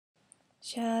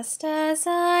Just as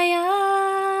I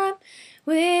am,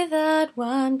 without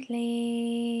one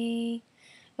plea,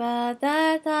 but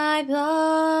that thy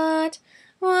blood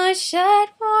was shed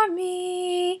for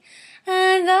me,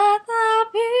 and that thou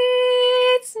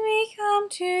bidst me come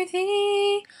to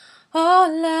thee,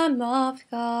 O Lamb of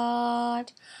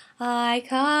God. I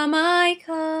come,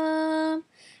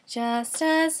 just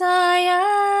as I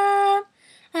am,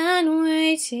 and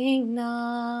waiting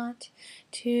not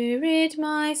to rid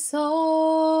my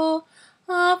soul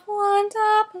of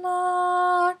wonder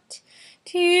blot,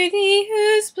 to thee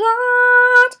whose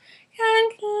blood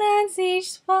can cleanse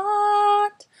each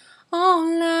spot, O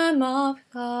Lamb of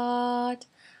God.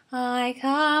 I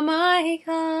come,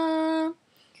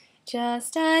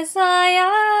 just as I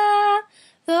am,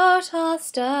 though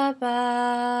tossed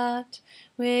about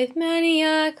with many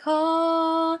a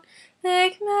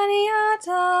conflict, many a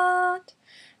doubt,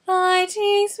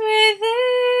 fightings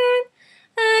within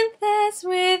and theirs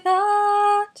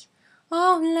without,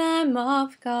 O Lamb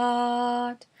of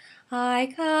God.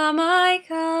 I come,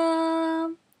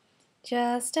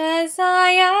 just as I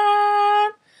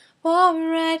am, for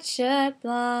wretched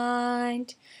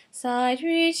blind, sight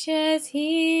reaches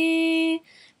healing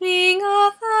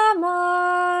of the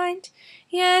mind.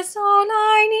 Yes, all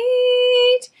I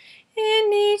need in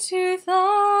need to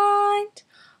find,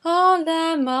 O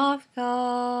Lamb of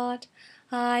God.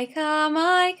 I come,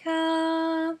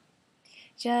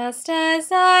 just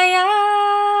as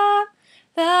I am,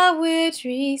 thou wilt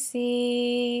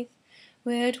receive,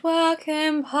 wilt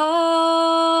welcome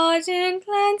pardon,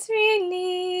 cleanse,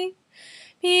 relief,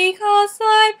 because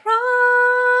thy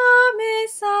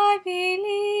promise I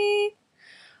believe.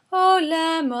 O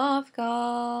Lamb of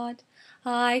God,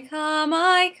 I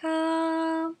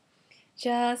come,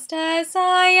 just as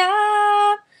I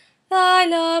am, thy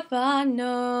love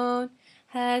unknown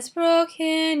has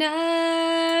broken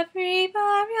every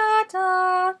barrier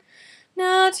down,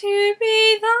 now to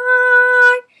be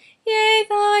thine, yea,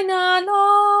 thine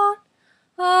alone,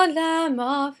 O Lamb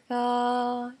of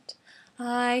God.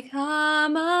 I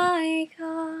come.